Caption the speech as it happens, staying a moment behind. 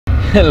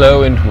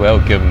Hello and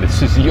welcome.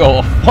 This is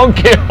your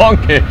Funky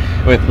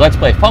with Let's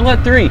Play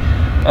Fallout 3,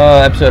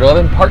 episode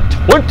 11, part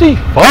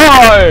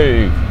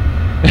 25.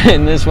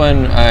 In this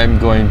one, I'm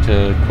going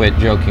to quit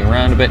joking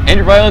around a bit. And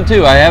your violin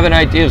too. I have an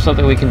idea of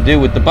something we can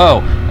do with the bow.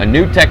 A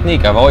new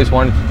technique I've always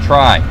wanted to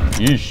try.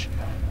 Yeesh.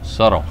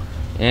 Subtle.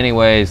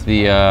 Anyways,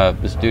 the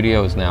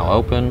studio is now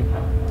open.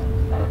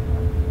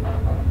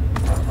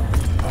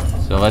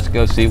 So let's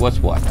go see what's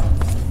what.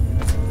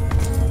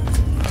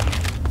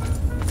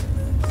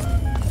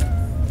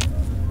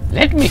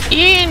 Let me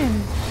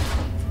in!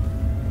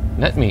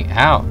 Let me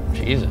out.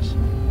 Jesus.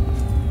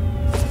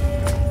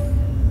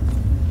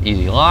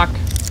 Easy lock.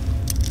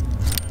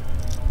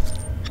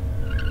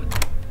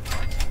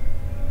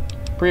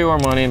 Pre-war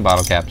money and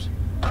bottle caps.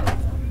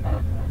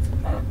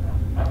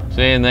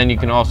 See, and then you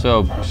can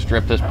also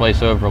strip this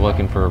place over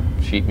looking for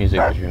sheet music,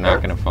 but you're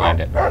not going to find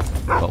it.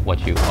 But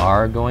what you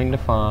are going to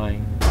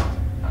find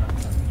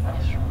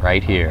is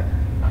right here.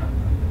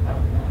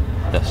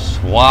 The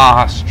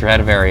Schwa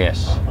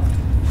Stradivarius.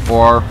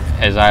 Or,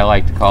 as I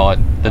like to call it,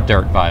 the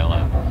dirt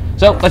violin.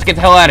 So, let's get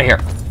the hell out of here.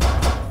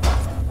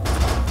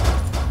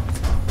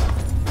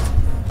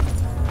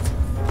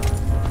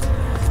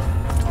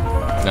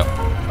 No.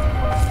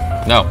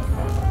 No.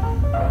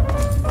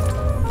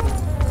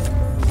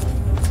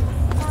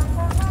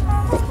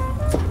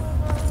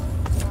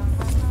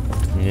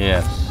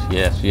 Yes,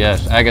 yes,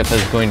 yes.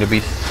 Agatha's going to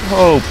be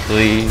so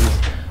pleased.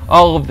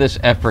 All of this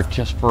effort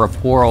just for a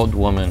poor old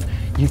woman.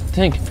 You'd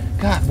think,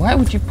 God, why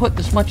would you put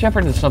this much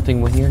effort into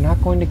something when you're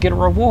not going to get a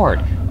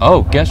reward?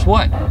 Oh, guess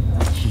what?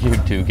 You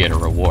do get a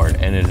reward,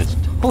 and it is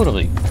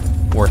totally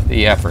worth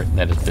the effort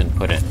that has been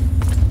put in.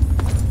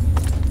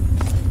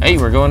 Hey,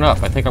 we're going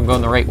up. I think I'm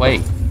going the right way.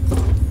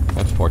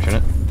 That's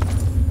fortunate.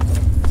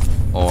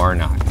 Or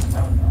not.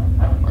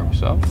 Or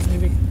so,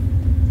 maybe?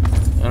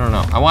 I don't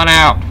know. I want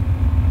out!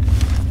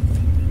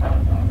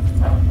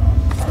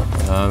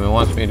 It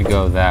wants me to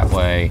go that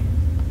way.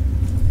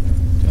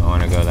 I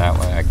want to go that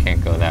way. I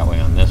can't go that way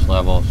on this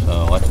level,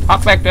 so let's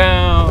hop back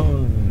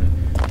down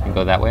and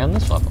go that way on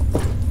this level.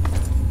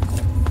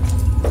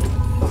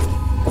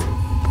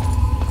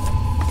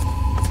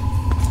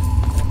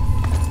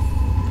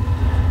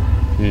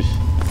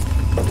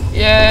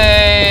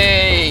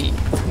 Yay!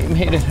 We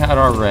made it out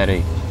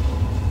already.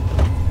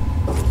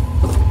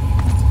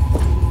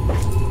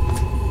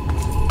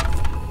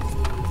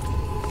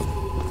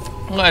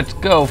 Let's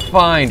go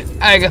find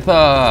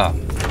Agatha!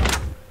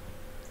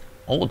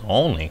 Old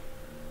only?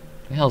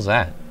 What the hell's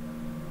that?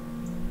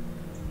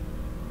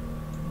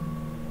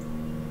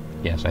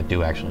 Yes, I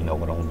do actually know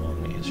what old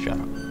only is. Shut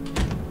up.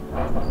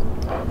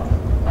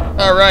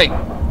 Alright.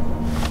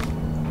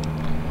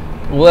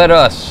 Let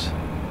us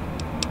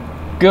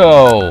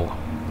go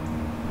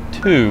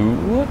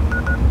to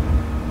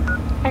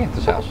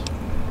Agatha's house.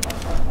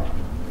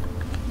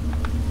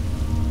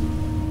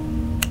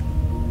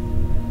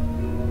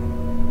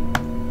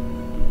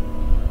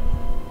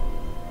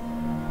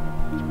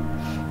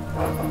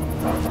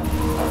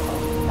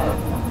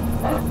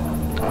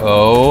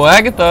 Oh,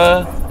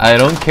 Agatha, I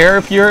don't care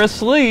if you're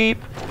asleep.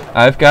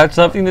 I've got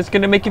something that's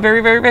going to make you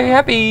very, very, very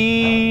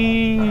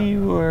happy.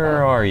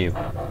 Where are you?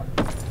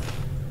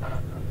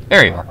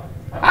 There you are.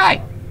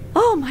 Hi.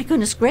 Oh, my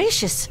goodness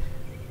gracious.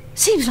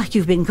 Seems like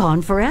you've been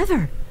gone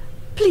forever.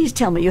 Please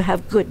tell me you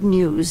have good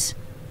news.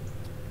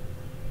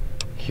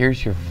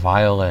 Here's your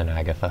violin,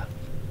 Agatha.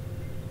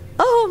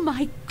 Oh,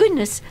 my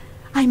goodness.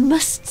 I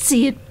must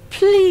see it,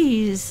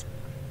 please.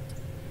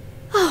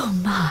 Oh,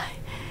 my.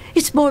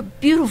 It's more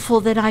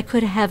beautiful than I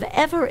could have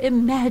ever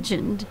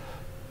imagined.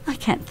 I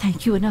can't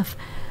thank you enough.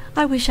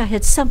 I wish I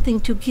had something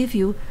to give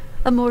you,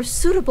 a more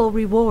suitable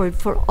reward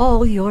for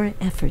all your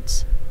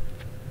efforts.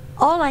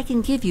 All I can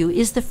give you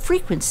is the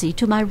frequency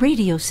to my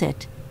radio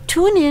set.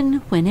 Tune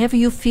in whenever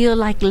you feel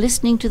like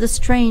listening to the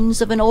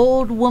strains of an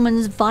old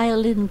woman's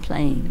violin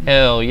playing.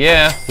 Hell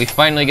yeah, we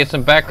finally get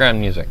some background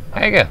music.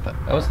 Hey, Agatha,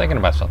 I was thinking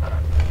about something.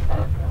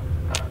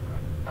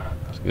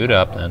 Scoot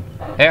up then.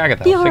 Hey,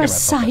 Agatha, You're I a was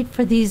thinking about sight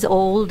for these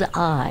old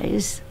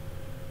eyes.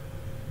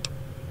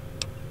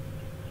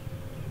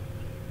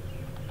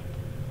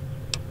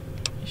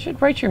 You should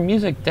write your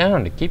music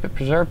down to keep it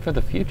preserved for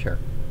the future.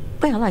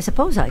 Well, I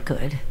suppose I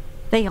could.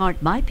 They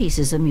aren't my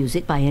pieces of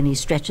music by any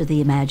stretch of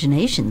the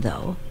imagination,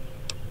 though.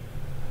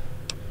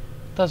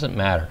 Doesn't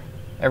matter.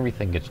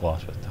 Everything gets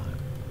lost with time.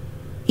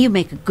 You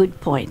make a good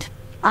point.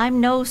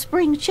 I'm no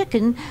spring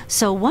chicken,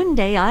 so one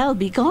day I'll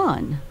be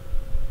gone.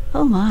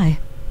 Oh my,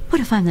 what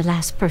if I'm the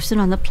last person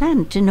on the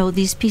planet to know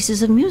these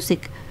pieces of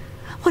music?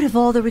 What if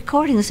all the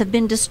recordings have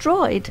been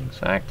destroyed?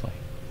 Exactly.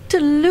 To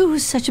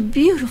lose such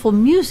beautiful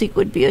music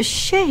would be a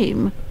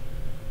shame.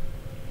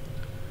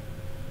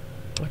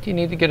 What do you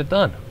need to get it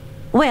done?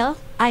 Well,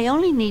 I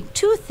only need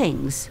two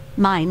things.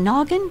 My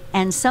noggin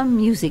and some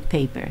music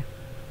paper.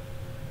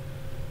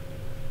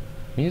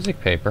 Music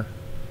paper?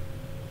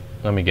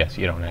 Let me guess,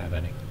 you don't have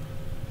any.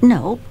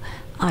 Nope,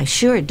 I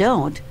sure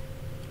don't.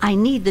 I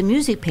need the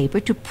music paper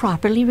to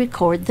properly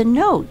record the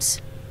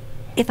notes.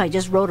 If I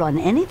just wrote on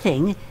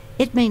anything,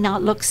 It may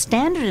not look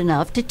standard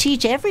enough to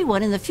teach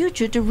everyone in the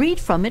future to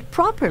read from it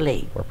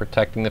properly. We're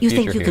protecting the You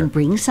future think you here. can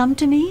bring some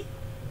to me?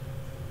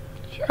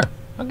 Sure.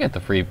 I'll get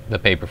the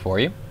paper for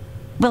you.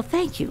 Well,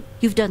 thank you.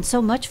 You've done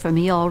so much for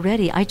me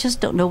already, I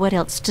just don't know what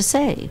else to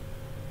say.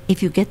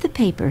 If you get the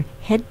paper,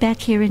 head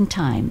back here in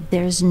time.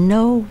 There's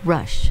no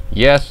rush.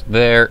 Yes,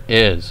 there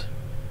is.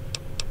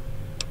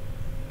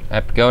 I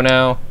have to go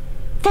now.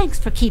 Thanks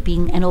for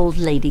keeping an old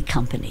lady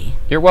company.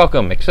 You're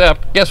welcome,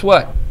 except, guess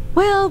what?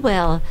 Well,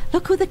 well,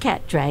 look who the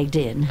cat dragged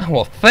in.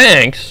 Well,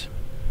 thanks.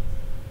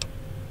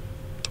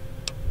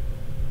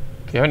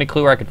 Do you have any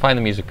clue where I could find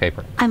the music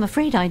paper? I'm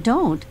afraid I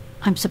don't.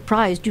 I'm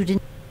surprised you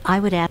didn't.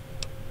 I would ask.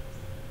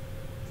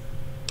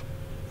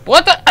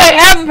 What the? I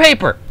have the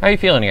paper! How are you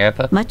feeling,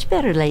 Agatha? Much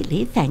better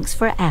lately, thanks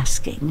for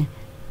asking.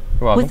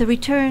 You're welcome. With the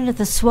return of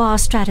the Swa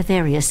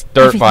Stradivarius,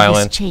 Dirt everything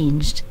violin. has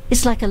changed.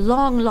 It's like a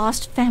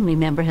long-lost family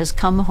member has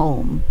come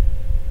home.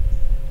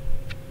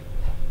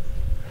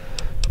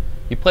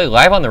 You play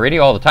live on the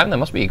radio all the time? That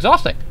must be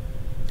exhausting.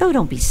 Oh,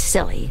 don't be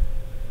silly.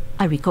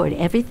 I record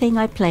everything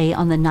I play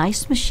on the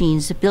nice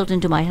machines built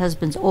into my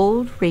husband's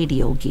old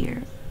radio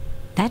gear.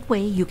 That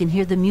way you can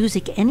hear the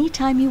music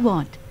anytime you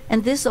want,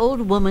 and this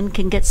old woman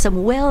can get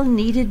some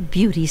well-needed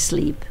beauty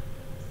sleep.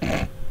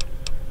 I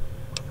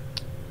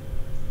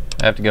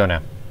have to go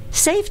now.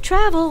 Safe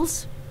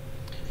travels.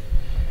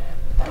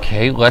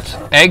 Okay, let's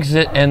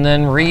exit and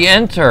then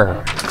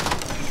re-enter.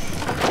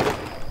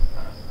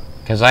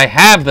 Because I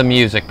have the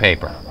music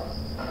paper.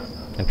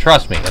 And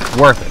trust me, it's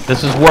worth it.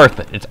 This is worth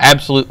it. It's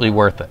absolutely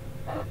worth it.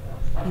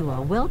 You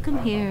are welcome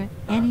here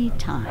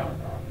anytime.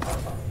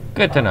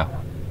 Good to know.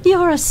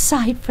 You're a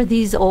sight for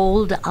these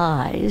old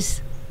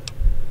eyes.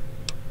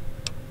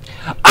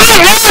 I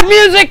have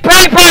music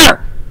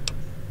paper!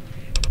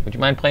 Would you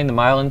mind playing the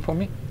violin for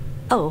me?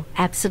 Oh,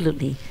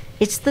 absolutely.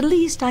 It's the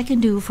least I can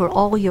do for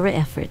all your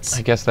efforts.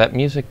 I guess that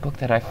music book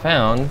that I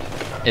found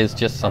is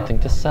just something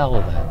to sell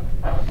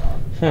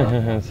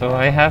then. So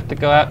I have to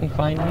go out and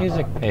find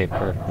music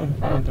paper.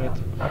 That's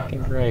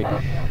fucking great.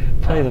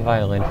 Play the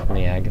violin for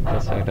me,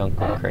 Agatha, so I don't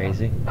go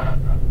crazy.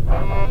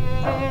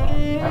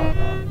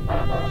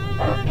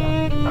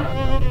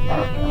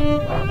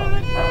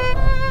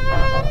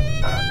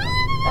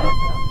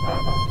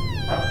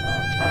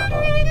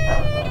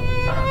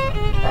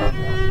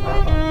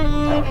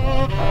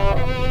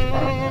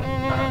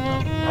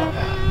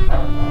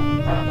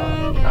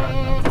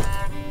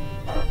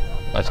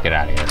 Let's get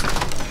out of here.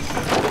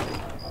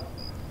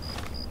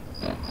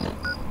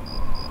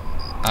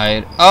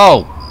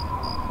 Oh!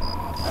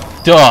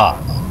 Duh!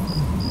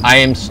 I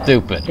am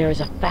stupid. There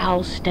is a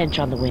foul stench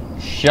on the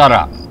wind. Shut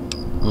up.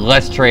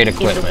 Let's trade In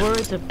equipment. the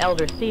words of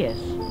Elder Theus,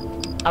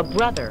 a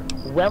brother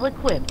well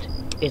equipped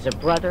is a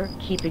brother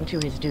keeping to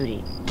his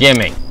duty.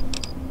 Gimme.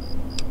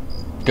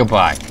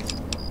 Goodbye.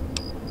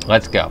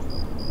 Let's go.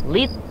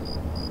 Lead.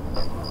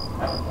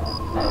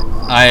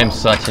 I am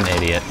such an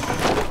idiot.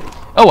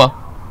 Oh well.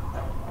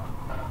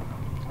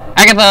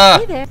 Agatha!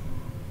 Hey there.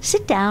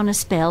 Sit down a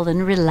spell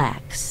and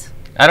relax.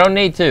 I don't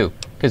need to,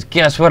 because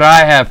guess what I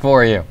have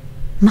for you?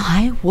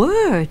 My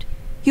word!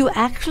 You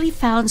actually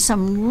found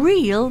some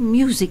real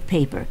music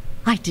paper.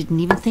 I didn't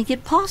even think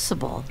it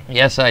possible.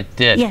 Yes, I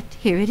did. Yet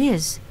here it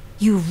is.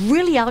 You've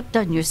really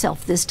outdone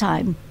yourself this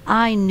time.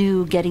 I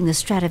knew getting the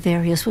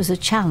Stradivarius was a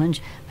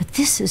challenge, but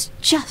this is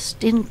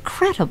just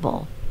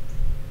incredible.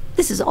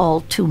 This is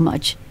all too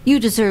much. You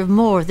deserve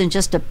more than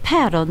just a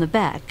pat on the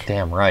back.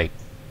 Damn right.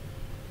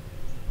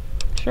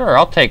 Sure,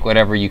 I'll take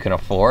whatever you can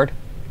afford.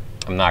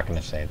 I'm not going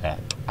to say that.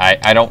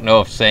 I don't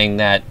know if saying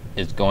that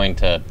is going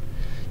to...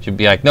 Should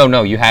be like,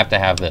 no, you have to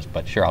have this.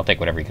 But sure, I'll take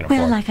whatever you can afford.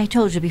 Well, like I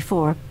told you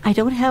before, I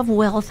don't have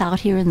wealth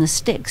out here in the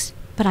sticks,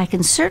 but I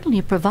can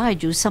certainly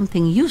provide you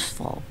something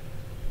useful.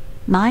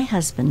 My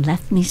husband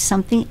left me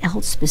something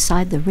else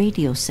beside the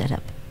radio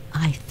setup.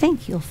 I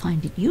think you'll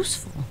find it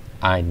useful.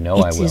 I know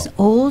I It's will. his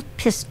old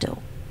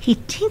pistol. He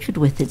tinkered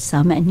with it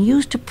some and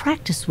used to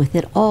practice with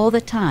it all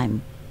the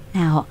time.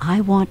 Now, I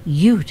want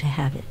you to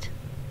have it.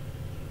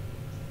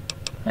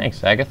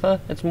 Thanks,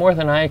 Agatha. It's more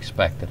than I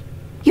expected.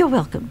 You're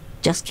welcome.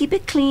 Just keep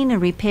it clean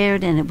and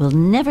repaired and it will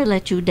never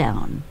let you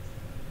down.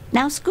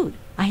 Now, Scoot,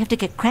 I have to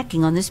get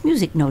cracking on this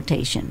music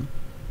notation.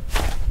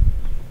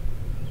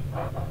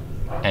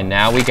 And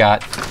now we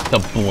got the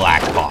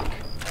BlackHawk.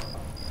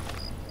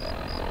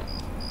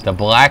 The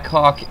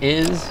BlackHawk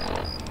is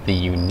the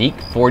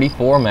unique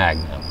 44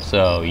 Magnum.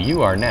 So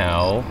you are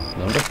now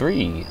number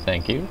 3,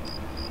 thank you.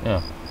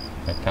 Oh,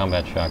 my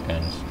combat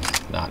shotgun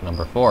is not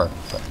number 4,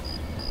 but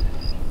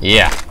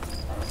yeah.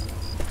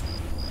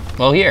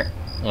 Well, here,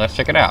 let's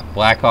check it out.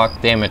 BlackHawk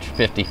damage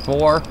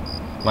 54,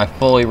 my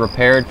fully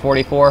repaired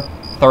 44,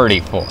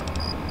 34.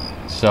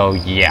 So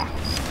yeah.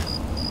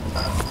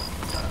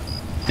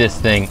 This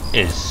thing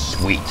is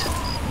sweet.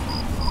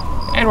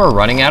 And we're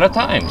running out of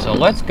time, so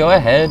let's go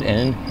ahead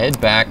and head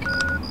back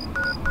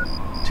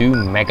to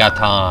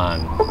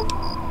Megaton.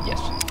 Yes.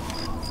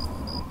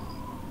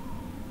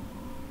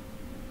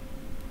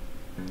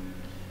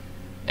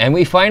 And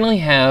we finally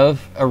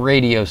have a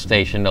radio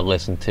station to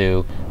listen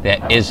to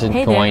that isn't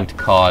Hey going there.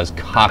 to cause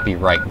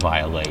copyright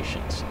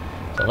violations.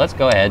 So let's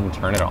go ahead and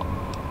turn it on.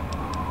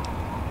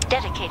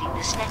 Dedicating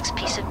this next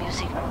piece of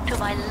music to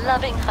my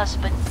loving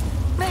husband.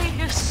 May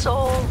his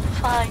soul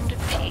find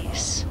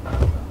peace.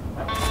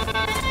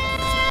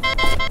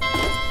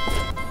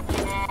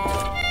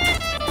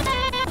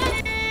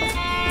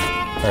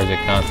 Or is it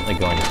constantly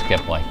going to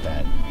skip like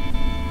that?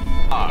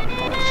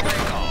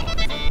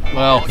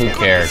 Well, who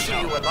cares?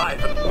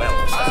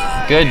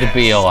 Good to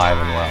be alive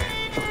and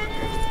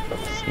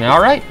well. Now,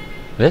 alright,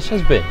 this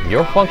has been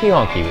your Funky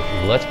Honky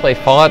with Let's Play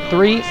Fallout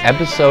 3,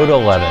 Episode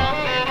 11.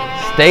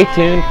 Stay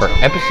tuned for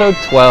Episode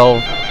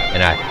 12,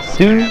 and I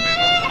do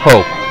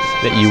hope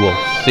that you will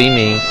see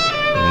me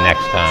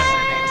next time.